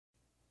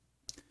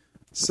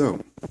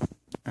So,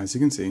 as you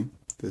can see,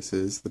 this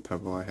is the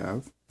Pebble I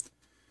have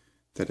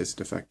that is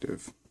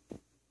defective.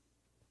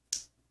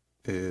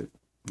 It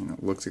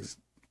looks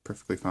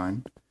perfectly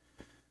fine.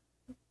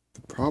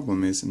 The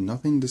problem is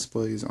nothing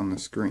displays on the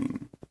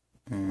screen,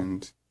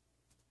 and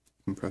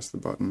you can press the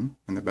button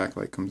and the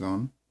backlight comes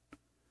on,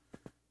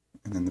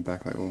 and then the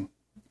backlight will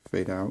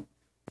fade out,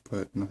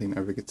 but nothing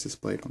ever gets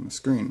displayed on the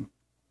screen.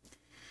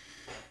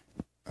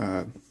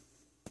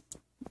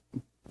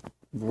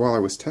 While I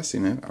was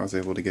testing it, I was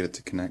able to get it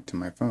to connect to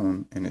my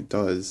phone, and it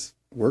does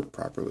work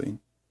properly.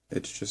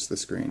 It's just the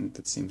screen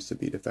that seems to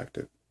be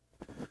defective.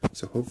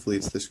 So hopefully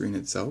it's the screen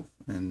itself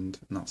and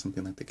not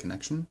something like the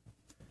connection.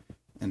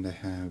 And I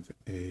have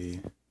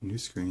a new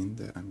screen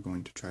that I'm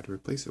going to try to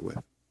replace it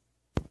with.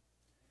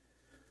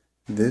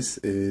 This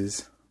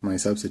is my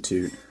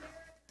substitute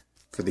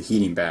for the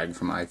heating bag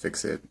from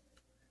iFixit.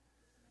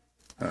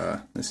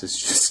 This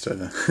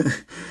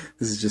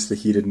is just a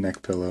heated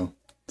neck pillow,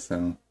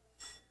 so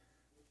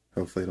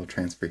hopefully it'll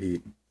transfer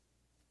heat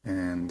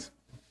and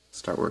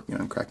start working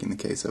on cracking the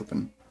case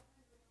open.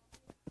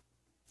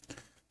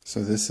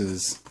 So this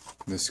is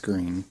the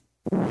screen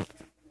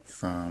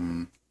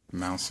from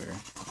Mouser.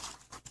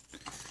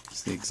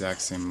 It's the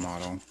exact same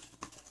model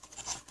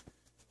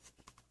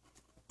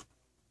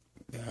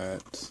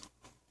that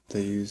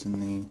they use in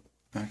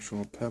the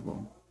actual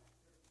Pebble.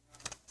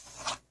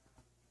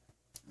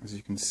 As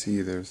you can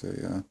see, there's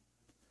a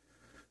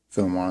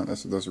film on it.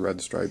 That's what those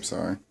red stripes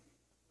are.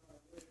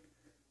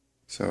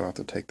 So I'll have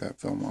to take that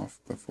film off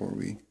before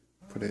we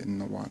put it in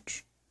the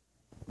watch.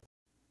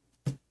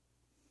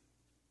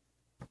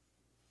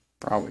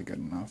 Probably good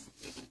enough.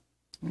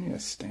 I need a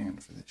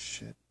stand for this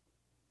shit.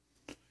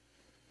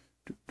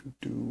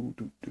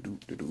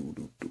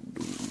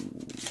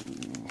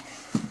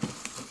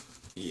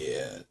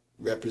 Yeah,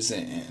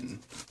 representing.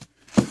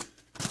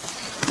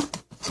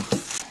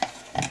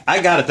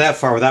 I got it that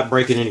far without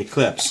breaking any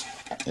clips.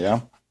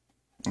 Yeah.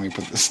 Let me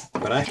put this.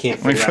 But I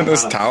can't Let me figure put out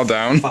this towel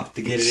down. Fuck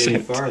to get it any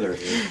farther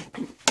here.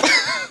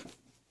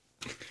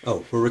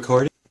 Oh, we're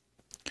recording?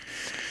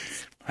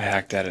 I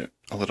hacked at it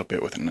a little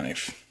bit with a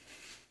knife.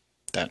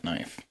 That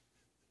knife.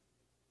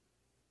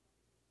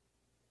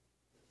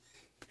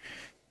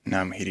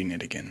 Now I'm heating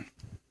it again.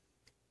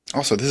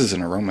 Also, this is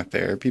an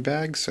aromatherapy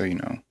bag, so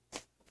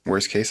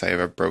worst case, I have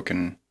a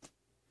broken,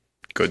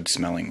 good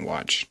smelling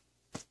watch.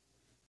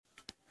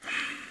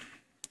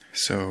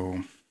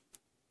 So,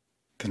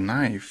 the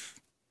knife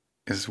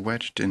is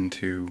wedged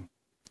into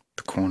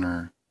the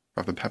corner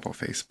of the Pebble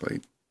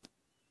faceplate.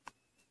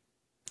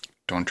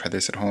 Don't try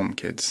this at home,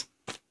 kids.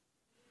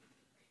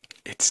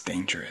 It's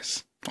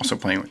dangerous. Also,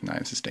 playing with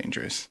knives is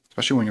dangerous,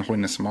 especially when you're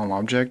holding a small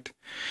object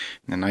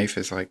and the knife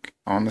is like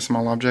on the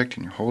small object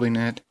and you're holding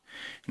it,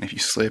 and if you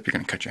slip, you're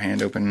going to cut your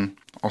hand open.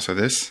 Also,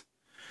 this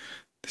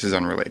is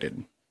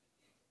unrelated,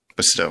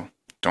 but still,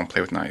 don't play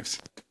with knives.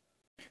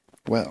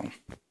 Well,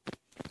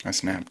 I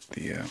snapped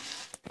the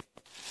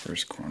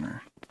first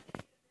corner.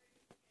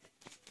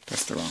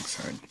 That's the wrong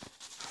side.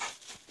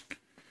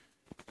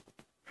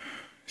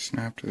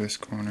 Snapped this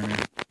corner.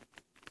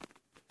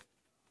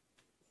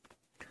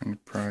 Trying to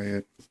pry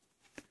it.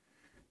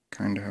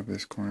 Kind of have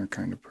this corner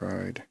kind of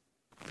pried.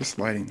 This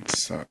lighting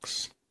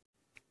sucks.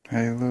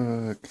 Hey,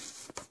 look.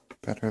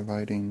 Better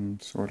lighting,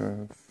 sort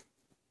of.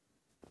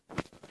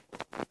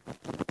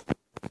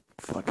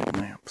 Fucking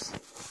lamps.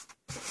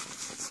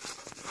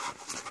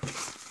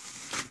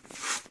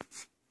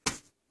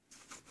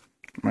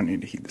 Might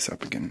need to heat this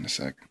up again in a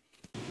sec.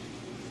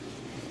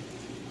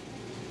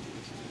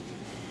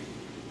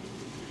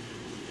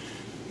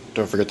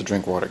 Don't forget to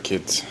drink water,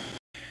 kids.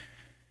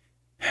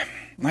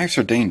 Knives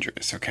are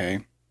dangerous, okay?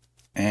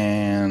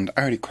 And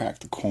I already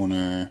cracked the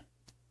corner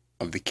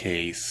of the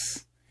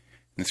case.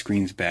 And the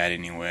screen's bad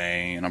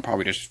anyway. And I'll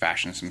probably just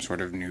fashion some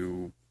sort of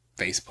new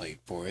faceplate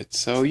for it.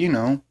 So,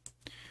 I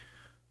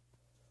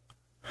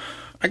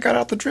got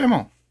out the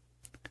dremel.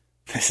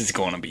 This is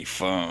gonna be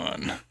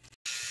fun.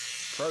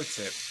 Pro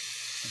tip.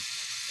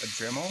 A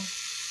dremel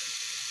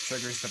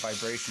triggers the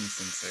vibration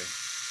sensor.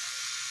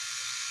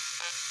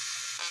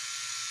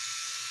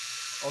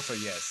 Also,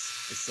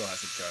 yes, it still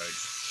has a charge.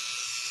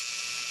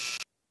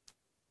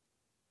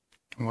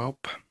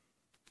 Welp.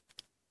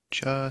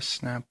 Just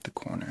snapped the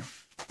corner.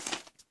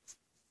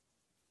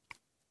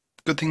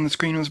 Good thing the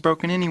screen was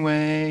broken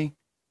anyway.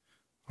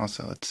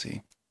 Also, let's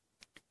see.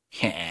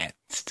 Yeah,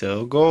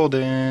 still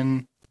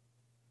golden.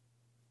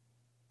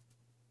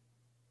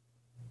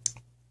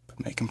 But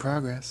making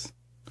progress.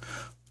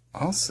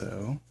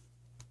 Also,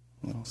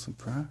 a little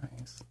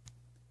surprise.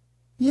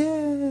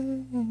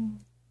 Yay!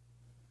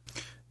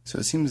 So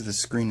it seems the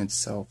screen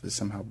itself is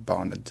somehow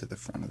bonded to the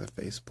front of the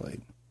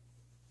faceplate.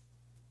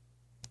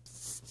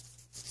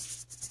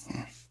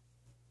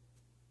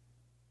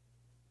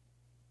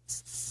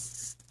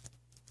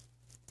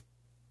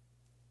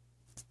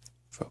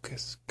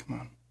 Focus, come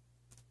on.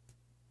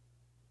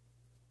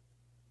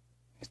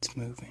 It's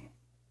moving.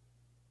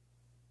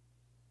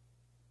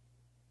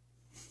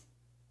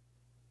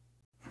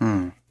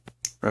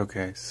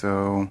 Okay,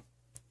 so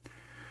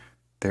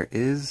There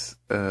is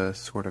a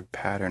sort of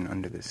pattern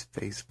under this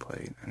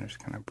faceplate. I just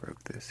kind of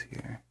broke this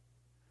here.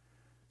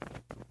 If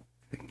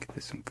I can get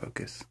this in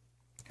focus.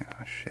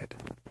 Oh shit.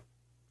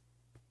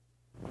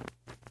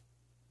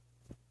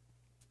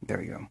 There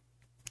we go.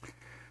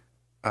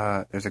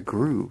 There's a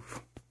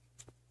groove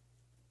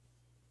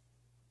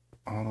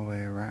all the way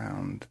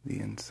around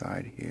the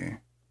inside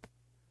here.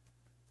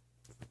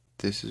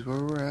 This is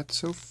where we're at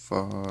so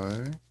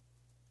far.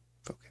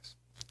 Focus.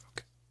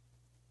 Okay.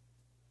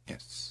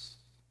 Yes.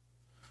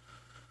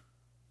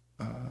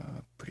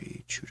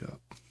 Pretty chewed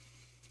up.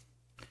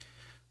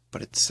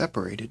 But it's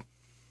separated.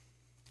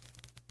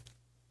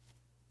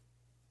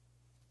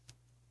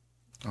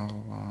 All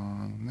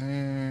along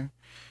there,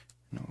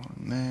 and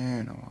along there,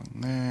 and along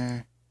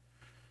there.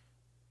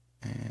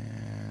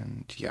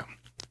 And yeah.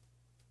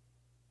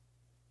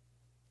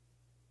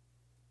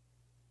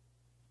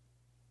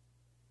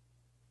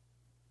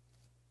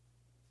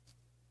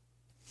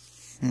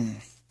 Let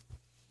me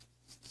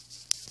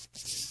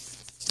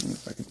see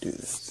if I can do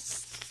this.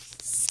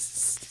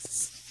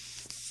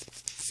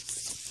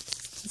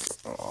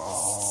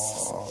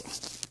 Oh.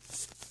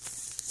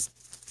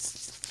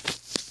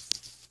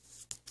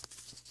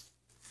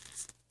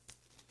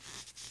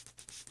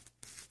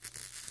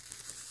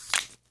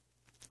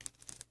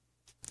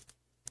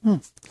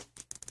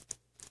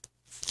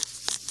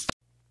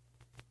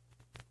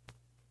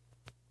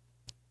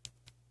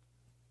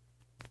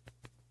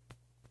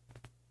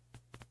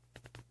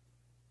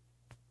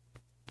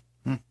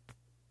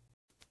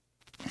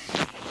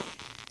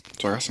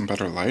 So I got some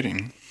better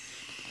lighting.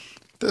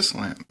 This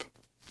lamp.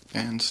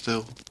 And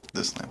still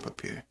this lamp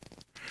up here.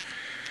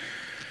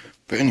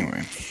 But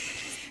anyway,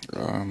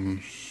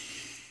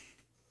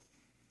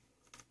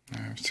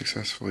 I've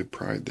successfully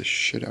pried the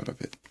shit out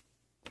of it.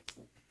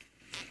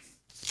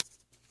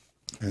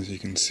 As you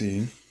can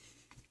see,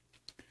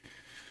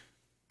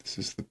 this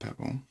is the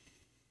Pebble.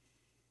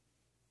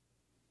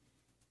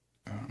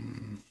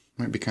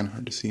 Might be kind of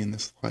hard to see in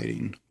this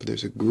lighting, but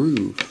there's a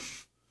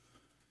groove.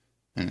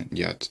 And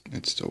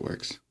it still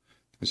works.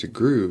 There's a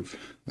groove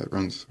that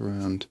runs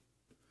around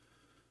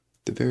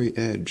the very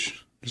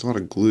edge. There's a lot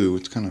of glue.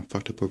 It's kind of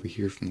fucked up over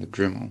here from the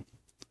dremel.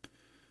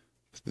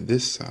 But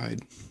this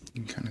side,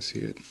 you can kind of see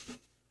it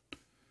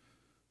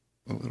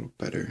a little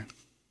better.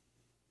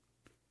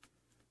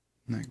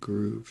 And that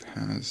groove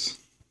has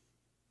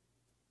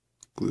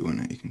glue in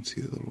it. You can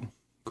see the little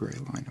gray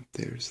line up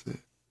there is the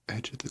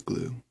edge of the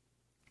glue.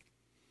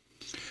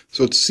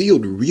 So it's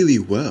sealed really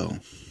well.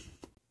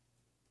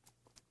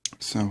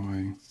 So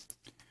I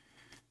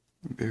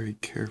very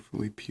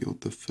carefully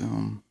peeled the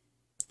film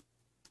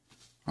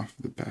off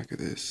the back of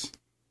this.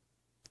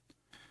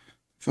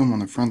 Film on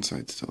the front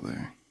side's still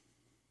there,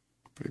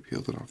 but I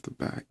peeled it off the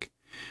back.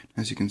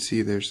 As you can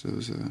see, there's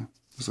those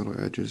little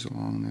edges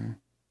along there.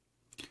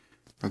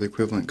 Are the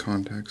equivalent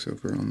contacts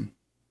over on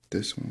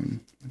this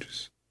one, which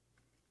is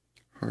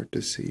hard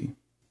to see,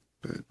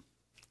 but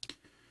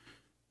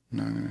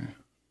now I'm gonna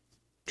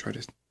try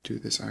to do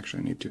this.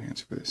 Actually, I need 2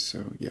 hands for this,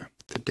 so yeah.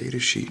 The data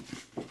sheet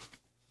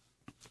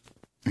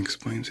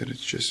explains that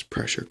it's just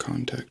pressure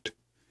contact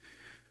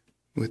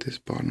with this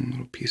bottom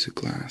little piece of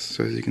glass.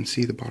 So as you can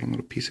see, the bottom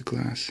little piece of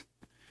glass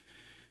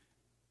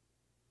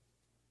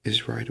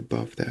is right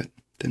above that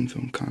thin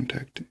film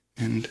contact,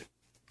 and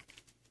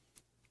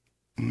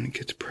when it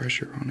gets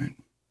pressure on it,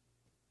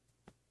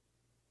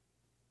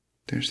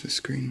 there's the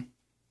screen.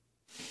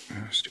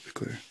 Oh, stupid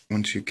glare.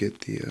 Once you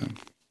get the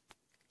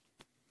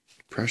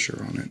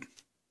pressure on it,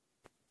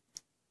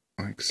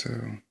 like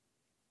so,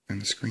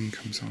 and the screen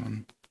comes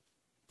on.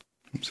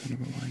 Oops, out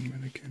of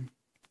alignment again.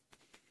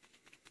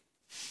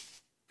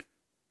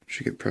 Once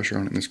you get pressure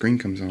on it and the screen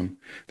comes on,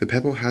 the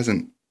Pebble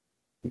hasn't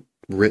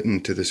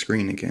written to the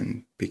screen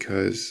again,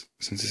 because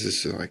since this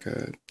is like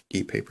a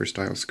e-paper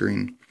style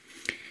screen,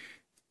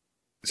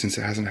 since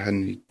it hasn't had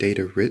any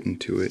data written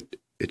to it,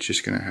 it's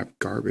just going to have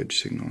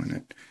garbage signal in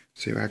it.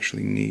 So you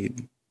actually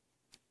need,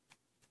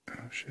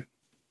 oh shit,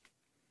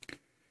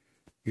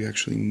 you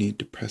actually need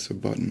to press a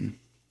button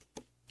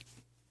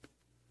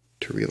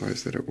to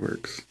realize that it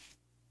works.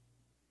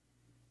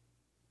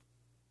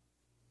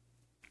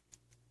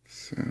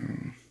 So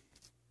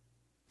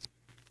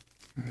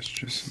that's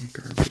just some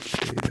garbage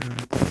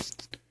data.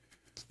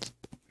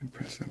 And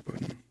press that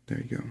button. There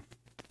you go.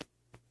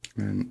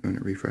 And when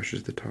it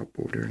refreshes the top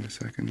border in a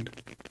second,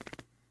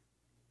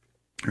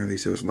 or at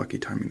least it was lucky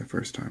timing the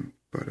first time,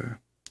 but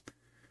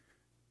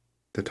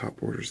the top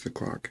border is the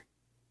clock.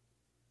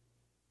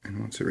 And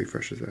once it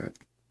refreshes that,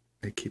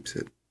 it keeps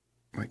it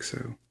like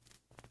so.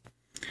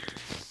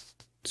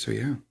 So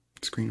yeah,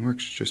 the screen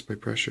works just by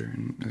pressure,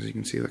 and as you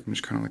can see, like I'm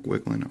just kind of like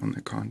wiggling on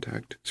the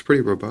contact. It's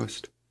pretty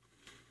robust.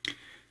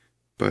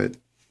 But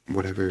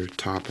whatever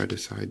top I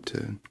decide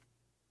to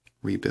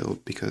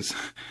rebuild, because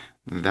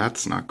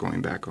that's not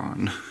going back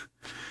on,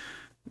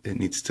 it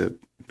needs to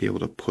be able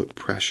to put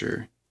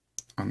pressure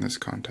on this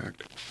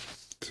contact.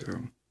 So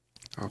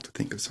I'll have to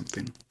think of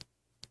something.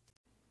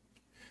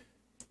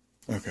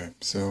 Okay,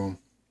 so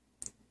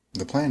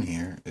the plan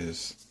here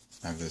is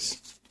I have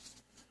this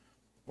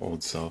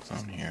old cell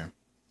phone here,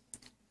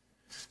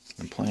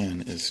 The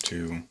plan is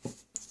to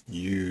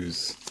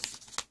use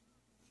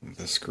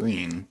the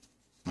screen,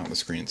 not the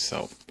screen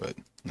itself, but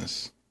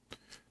this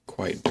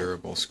quite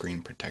durable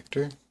screen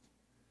protector.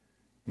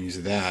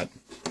 Use that,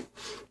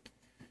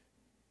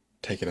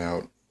 take it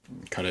out,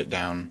 cut it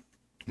down,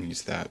 and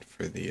use that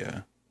for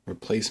the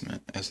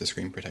replacement as the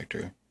screen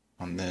protector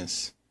on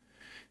this,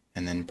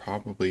 and then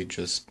probably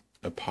just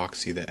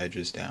epoxy the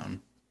edges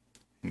down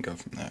and go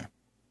from there.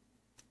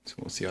 So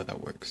we'll see how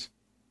that works.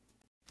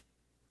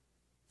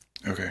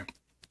 Okay.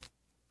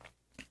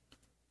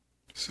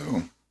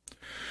 So,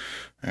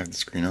 I have the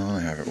screen on,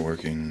 I have it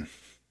working.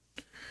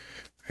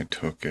 I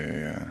took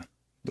a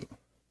the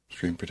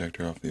screen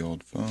protector off the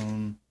old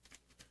phone.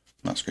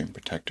 Not screen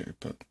protector,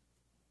 but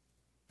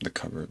the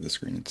cover of the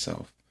screen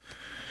itself.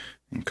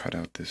 And cut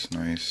out this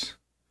nice,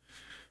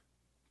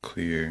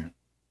 clear,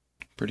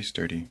 pretty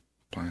sturdy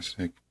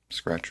plastic,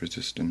 scratch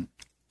resistant.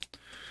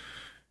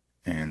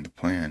 And the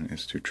plan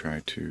is to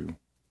try to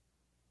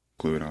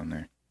glue it on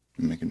there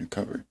and make a new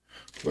cover.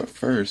 But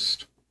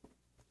first,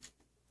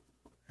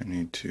 we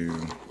need to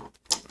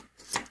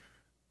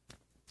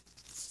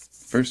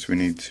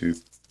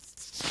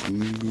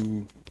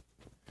glue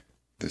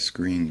the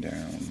screen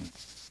down.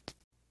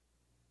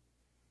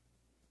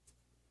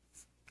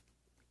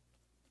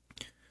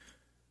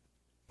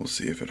 We'll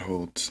see if it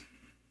holds.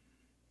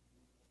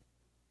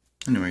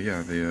 Anyway,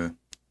 yeah, the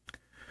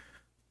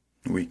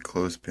weak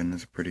clothespin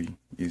is a pretty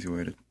easy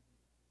way to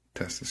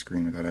test the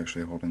screen without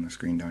actually holding the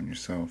screen down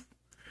yourself.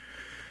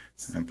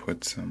 And I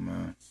put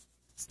some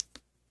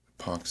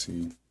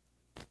epoxy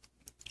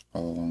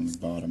all along the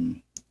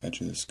bottom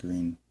edge of the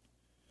screen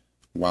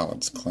while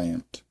it's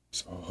clamped.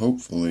 So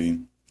hopefully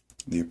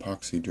the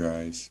epoxy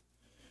dries,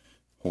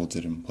 holds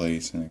it in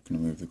place, and I can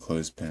remove the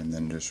clothespin and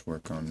then just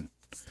work on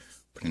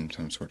putting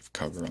some sort of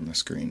cover on the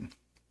screen.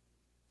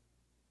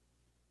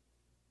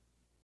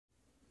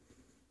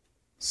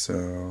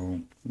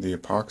 So the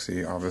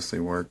epoxy obviously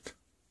worked.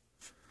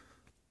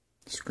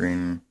 The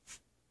screen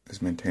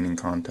is maintaining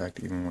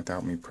contact even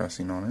without me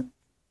pressing on it.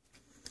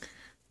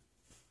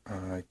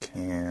 I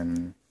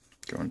can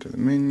go into the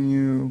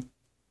menu,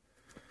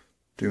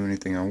 do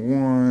anything I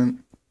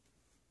want.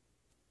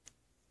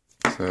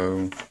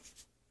 So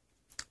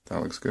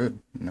that looks good.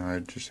 Now I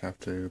just have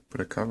to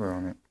put a cover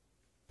on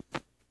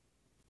it.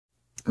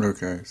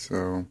 Okay,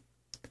 so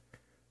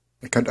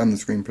I cut down the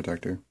screen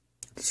protector,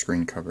 the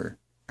screen cover,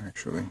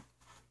 actually.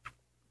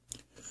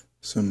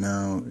 So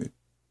now it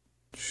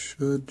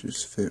should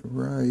just fit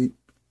right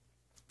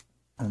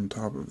on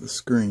top of the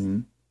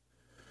screen.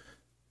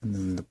 And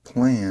then the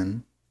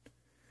plan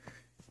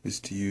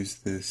is to use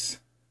this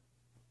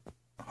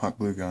hot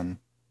glue gun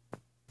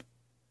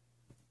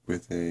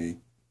with a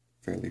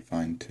fairly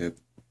fine tip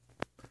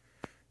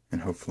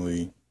and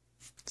hopefully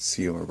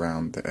seal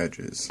around the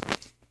edges.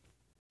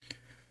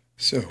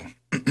 So,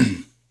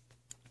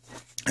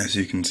 as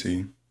you can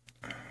see,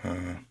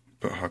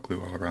 put hot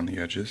glue all around the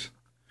edges,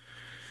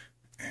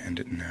 and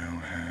it now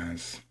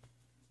has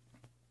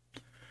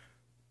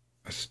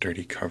a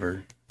sturdy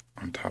cover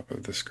on top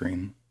of the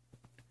screen.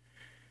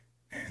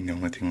 And the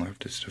only thing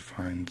left is to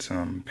find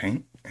some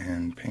paint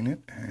and paint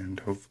it, and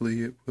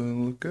hopefully it will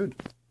look good.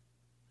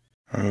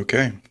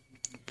 Okay,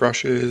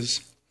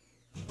 brushes,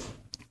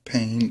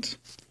 paint,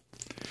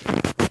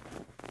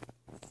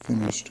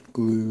 finished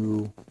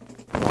glue,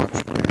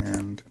 watch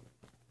band,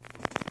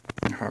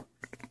 and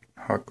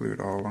hot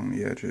glued all along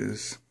the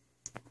edges.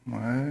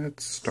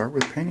 Let's start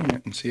with painting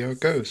it and see how it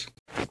goes.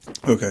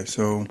 Okay,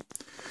 so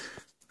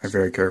I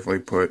very carefully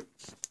put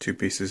 2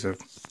 pieces of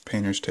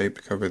painter's tape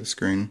to cover the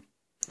screen.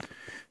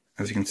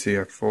 As you can see,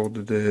 I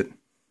folded it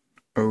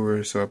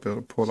over so I'll be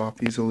able to pull it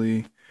off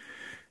easily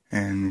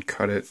and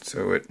cut it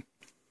so it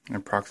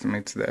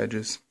approximates the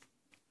edges.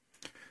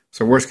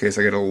 So worst case,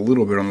 I get a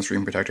little bit on the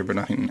screen protector, but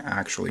nothing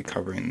actually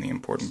covering the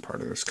important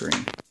part of the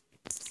screen.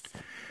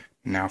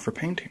 Now for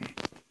painting.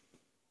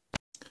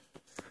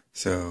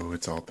 So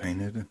it's all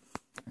painted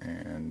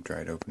and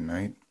dried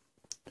overnight.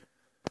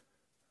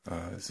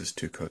 This is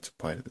 2 coats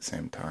applied at the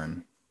same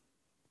time.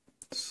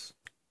 It's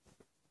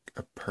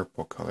a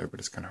purple color,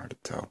 but it's kind of hard to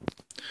tell.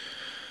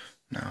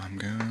 Now I'm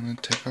going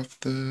to take off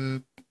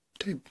the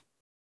tape.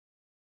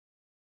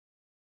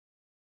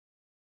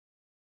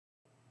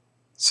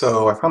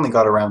 So I finally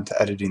got around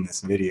to editing this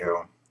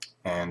video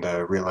and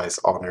realized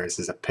all there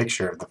is a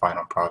picture of the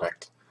final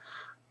product.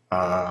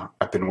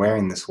 I've been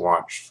wearing this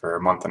watch for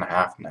a month and a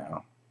half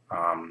now.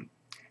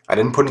 I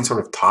didn't put any sort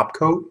of top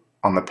coat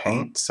on the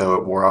paint, so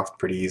it wore off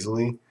pretty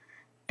easily,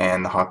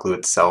 and the hot glue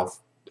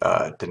itself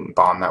didn't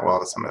bond that well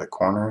to some of the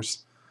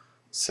corners.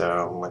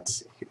 So let's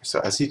see here. So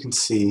as you can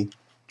see,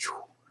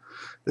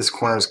 this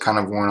corner is kind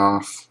of worn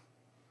off.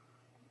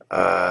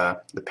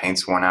 The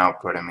paint's worn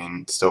out, but I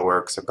mean, it still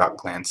works. I've got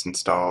glance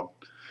installed.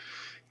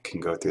 Can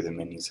go through the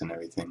menus and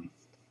everything.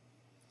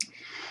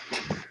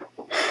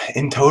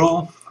 In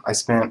total, I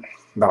spent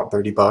about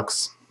 30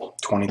 bucks,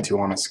 22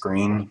 on a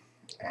screen,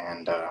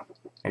 and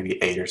maybe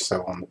 8 or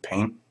so on the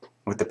paint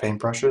with the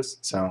paintbrushes.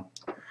 So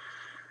it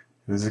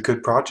was a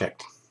good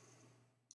project.